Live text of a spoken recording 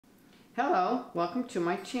Hello, welcome to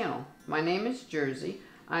my channel. My name is Jersey.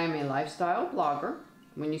 I am a lifestyle blogger.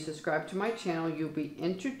 When you subscribe to my channel, you'll be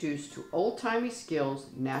introduced to old-timey skills,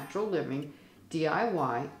 natural living,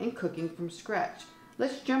 DIY, and cooking from scratch.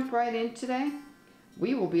 Let's jump right in today.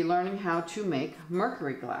 We will be learning how to make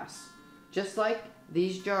mercury glass, just like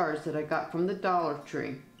these jars that I got from the Dollar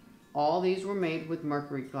Tree. All these were made with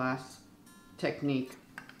mercury glass technique.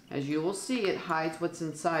 As you will see, it hides what's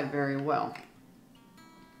inside very well.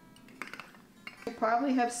 You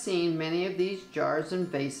probably have seen many of these jars and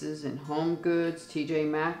vases in Home Goods, TJ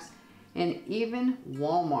Maxx, and even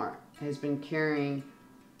Walmart has been carrying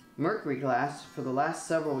mercury glass for the last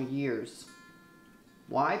several years.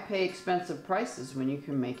 Why pay expensive prices when you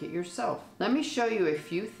can make it yourself? Let me show you a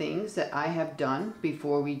few things that I have done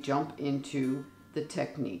before we jump into the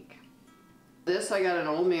technique. This, I got an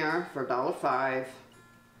old mirror for $1.05.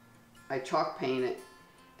 I chalk painted,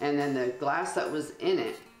 and then the glass that was in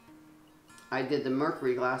it, I did the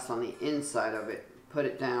mercury glass on the inside of it, put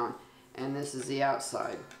it down, and this is the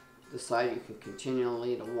outside, the side you can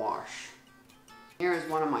continually to wash. Here is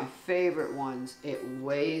one of my favorite ones. It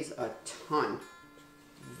weighs a ton.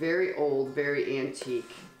 Very old, very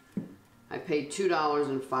antique. I paid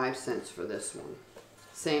 $2.05 for this one.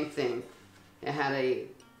 Same thing. It had a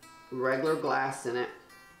regular glass in it,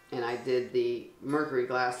 and I did the mercury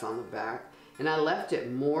glass on the back. And I left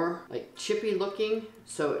it more like chippy looking,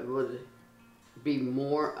 so it would be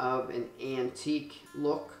more of an antique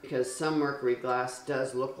look, because some mercury glass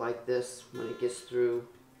does look like this when it gets through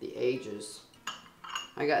the ages.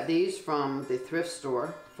 I got these from the thrift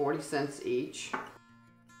store, 40 cents each.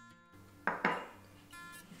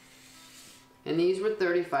 And these were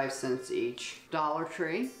 35 cents each. Dollar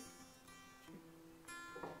Tree,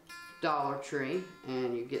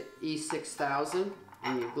 and you get E6000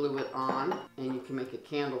 and you glue it on and you can make a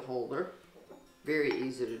candle holder. Very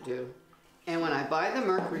easy to do. And when I buy the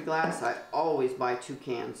mercury glass, I always buy 2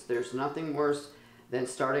 cans. There's nothing worse than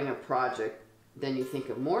starting a project. Then you think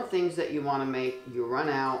of more things that you want to make, you run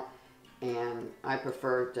out, and I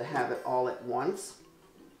prefer to have it all at once.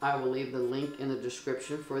 I will leave the link in the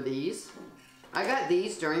description for these. I got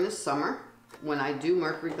these during the summer. When I do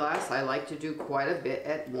mercury glass, I like to do quite a bit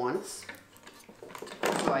at once.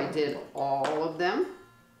 So I did all of them,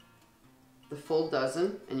 the full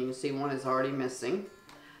dozen, and you can see one is already missing.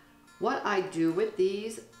 What I do with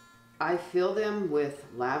these, I fill them with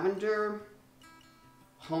lavender,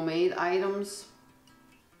 homemade items,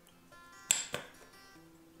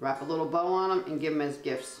 wrap a little bow on them, and give them as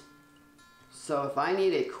gifts. So if I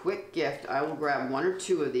need a quick gift, I will grab 1 or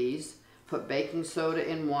 2 of these, put baking soda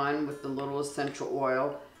in one with the little essential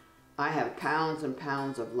oil. I have pounds and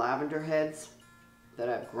pounds of lavender heads that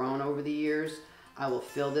I've grown over the years. I will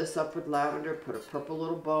fill this up with lavender, put a purple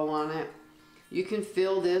little bow on it. You can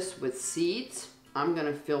fill this with seeds. I'm going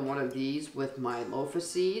to fill one of these with my loafer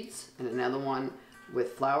seeds and another one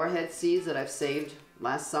with flower head seeds that I've saved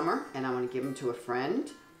last summer, and I'm going to give them to a friend.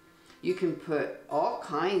 You can put all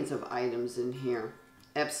kinds of items in here.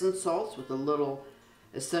 Epsom salts with a little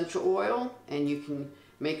essential oil, and you can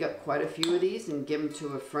make up quite a few of these and give them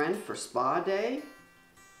to a friend for spa day.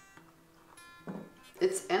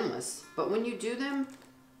 It's endless, but when you do them,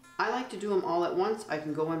 I like to do them all at once. I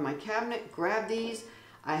can go in my cabinet, grab these.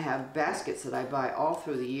 I have baskets that I buy all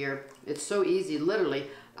through the year. It's so easy. Literally,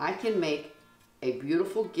 I can make a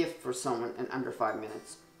beautiful gift for someone in under 5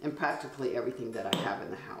 minutes, and practically everything that I have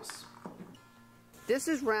in the house. This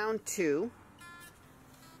is round 2.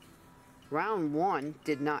 Round 1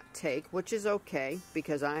 did not take, which is okay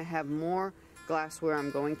because I have more glassware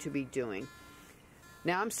I'm going to be doing.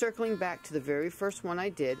 Now I'm circling back to the very first one I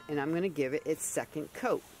did, and I'm going to give it its second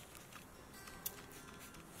coat.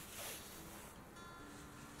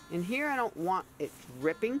 And here I don't want it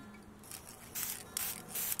dripping.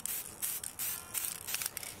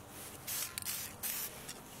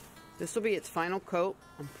 This will be its final coat,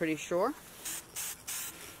 I'm pretty sure.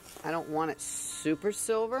 I don't want it super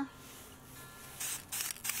silver.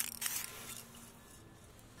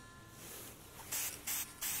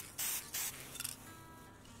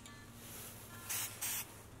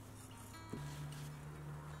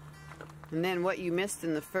 And then what you missed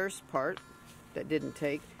in the first part that didn't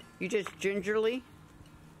take, you just gingerly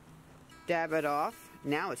dab it off.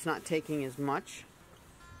 Now it's not taking as much.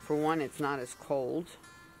 For one, it's not as cold.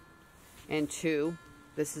 And 2,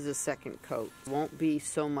 this is a second coat. Won't be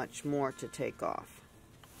so much more to take off.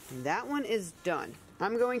 And that one is done.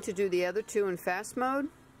 I'm going to do the other 2 in fast mode,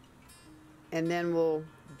 and then we'll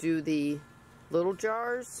do the little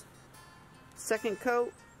jars, second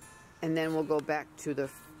coat, and then we'll go back to the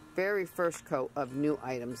very first coat of new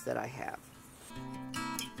items that I have.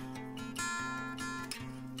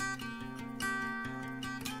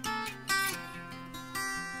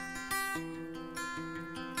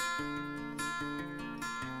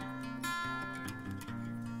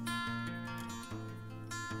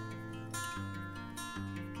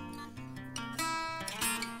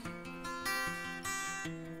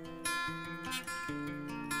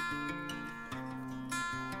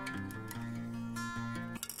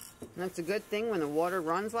 That's a good thing when the water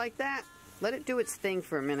runs like that. Let it do its thing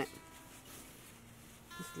for a minute.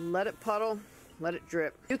 Just let it puddle, let it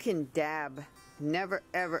drip. You can dab, never,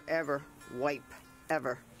 ever, ever wipe,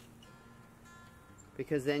 ever.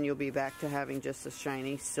 Because then you'll be back to having just a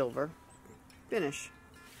shiny silver finish.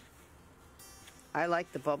 I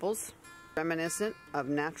like the bubbles, reminiscent of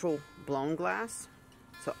natural blown glass,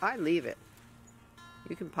 so I leave it.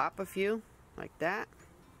 You can pop a few like that,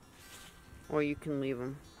 or you can leave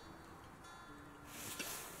them.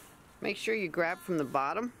 Make sure you grab from the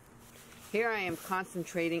bottom. Here I am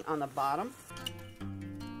concentrating on the bottom.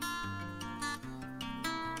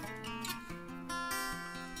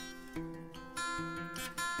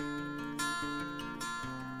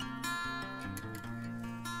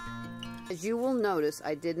 As you will notice,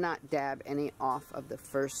 I did not dab any off of the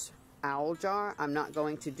first owl jar. I'm not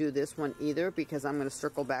going to do this one either because I'm going to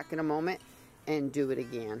circle back in a moment and do it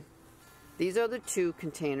again. These are the two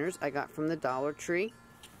containers I got from the Dollar Tree,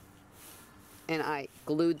 and I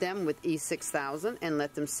glued them with E6000 and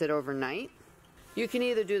let them sit overnight. You can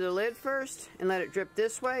either do the lid first and let it drip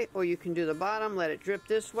this way, or you can do the bottom, let it drip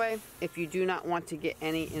this way. If you do not want to get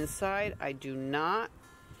any inside, I do not.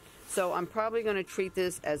 So I'm probably going to treat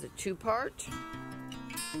this as a two-part.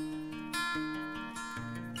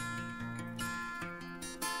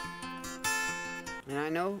 And I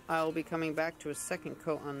know I will be coming back to a second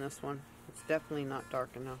coat on this one. It's definitely not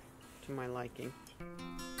dark enough to my liking.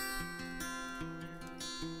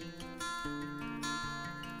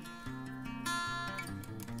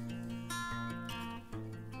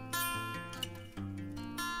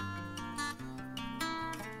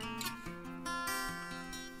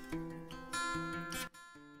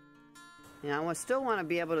 Now I still want to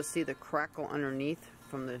be able to see the crackle underneath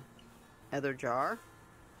from the other jar.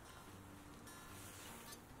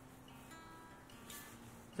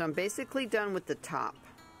 So I'm basically done with the top.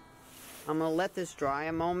 I'm going to let this dry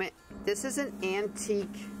a moment. This is an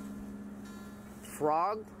antique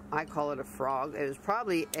frog. I call it a frog. It was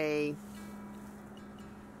probably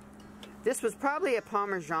this was probably a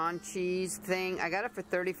Parmesan cheese thing. I got it for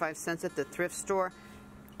 35 cents at the thrift store.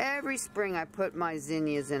 Every spring I put my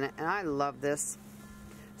zinnias in it, and I love this.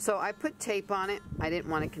 So I put tape on it. I didn't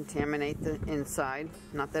want to contaminate the inside.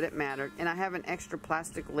 Not that it mattered. And I have an extra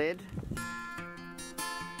plastic lid.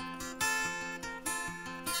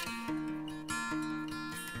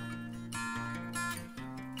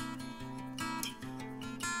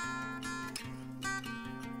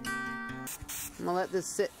 I'm going to let this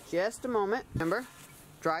sit just a moment. Remember,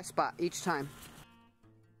 dry spot each time.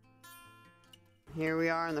 Here we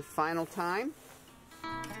are in the final time.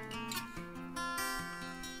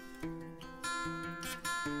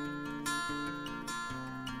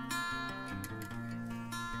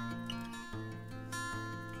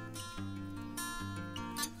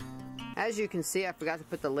 As you can see, I forgot to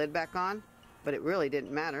put the lid back on, but it really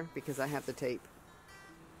didn't matter because I have the tape.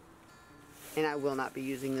 And I will not be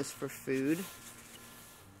using this for food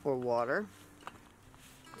or water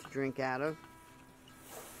to drink out of.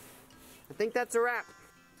 I think that's a wrap.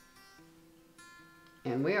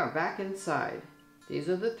 And we are back inside. These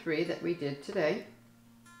are the three that we did today.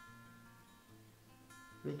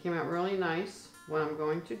 They came out really nice. What I'm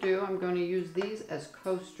going to do, I'm going to use these as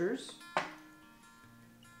coasters.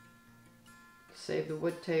 Save the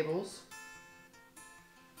wood tables.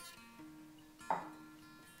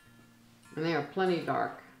 And they are plenty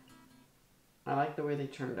dark. I like the way they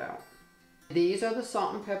turned out. These are the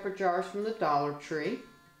salt and pepper jars from the Dollar Tree.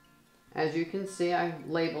 As you can see, I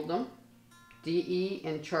labeled them DE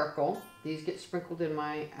and charcoal. These get sprinkled in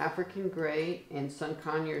my African gray and Sun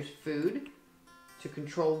Conyers food to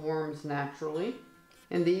control worms naturally.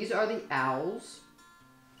 And these are the owls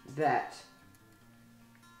that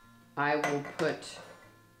I will put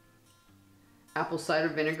apple cider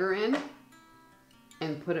vinegar in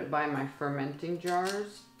and put it by my fermenting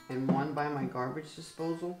jars and one by my garbage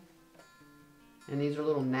disposal. And these are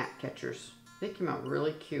little gnat catchers. They came out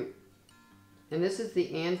really cute. And this is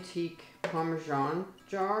the antique Parmesan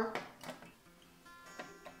jar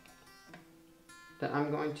that I'm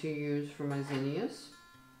going to use for my zinnias.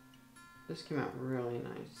 This came out really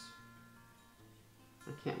nice.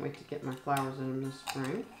 I can't wait to get my flowers in them this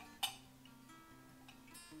spring.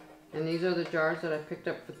 And these are the jars that I picked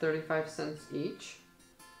up for 35 cents each.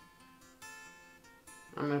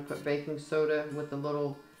 I'm going to put baking soda with the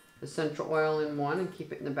little essential oil in one and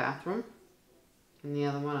keep it in the bathroom. And the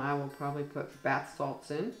other one I will probably put bath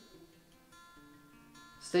salts in.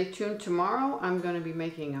 Stay tuned. Tomorrow I'm going to be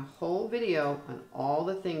making a whole video on all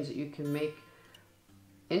the things that you can make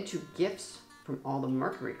into gifts from all the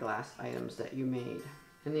Mercury glass items that you made.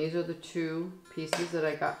 And these are the 2 pieces that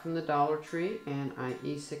I got from the Dollar Tree, and I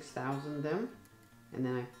E6000 them, and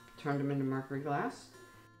then I turned them into Mercury glass.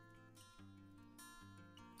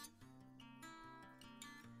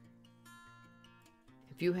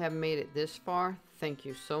 If you have made it this far, thank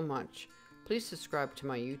you so much. Please subscribe to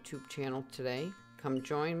my YouTube channel today. Come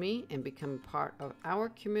join me and become part of our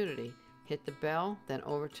community. Hit the bell, then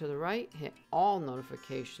over to the right, hit all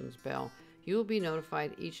notifications bell. You will be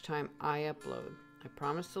notified each time I upload. I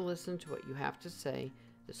promise to listen to what you have to say.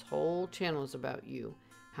 This whole channel is about you.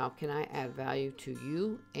 How can I add value to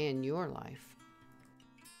you and your life?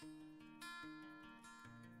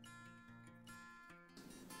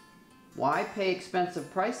 Why pay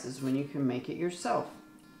expensive prices when you can make it yourself?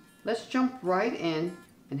 Let's jump right in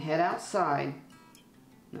and head outside.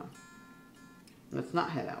 No, let's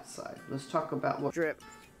not head outside. Let's talk about what drip.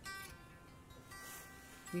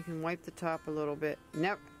 You can wipe the top a little bit.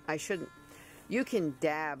 Never, I shouldn't. You can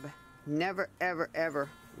dab. Never, ever, ever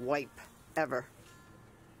wipe. Ever.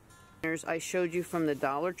 I showed you from the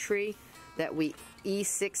Dollar Tree that we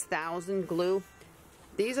E6000 glue.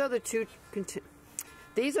 These are the two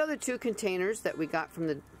containers that we got from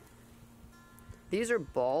the. These are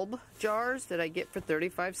bulb jars that I get for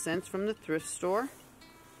 35 cents from the thrift store.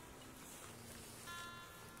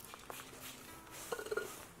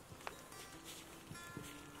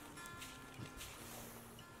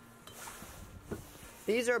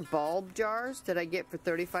 These are bulb jars that I get for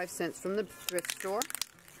 35 cents from the thrift store.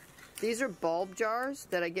 These are bulb jars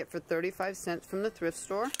that I get for 35 cents from the thrift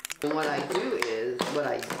store. And what I do is,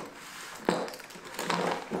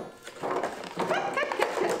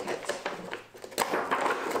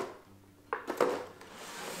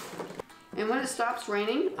 and when it stops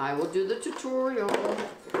raining, I will do the tutorial.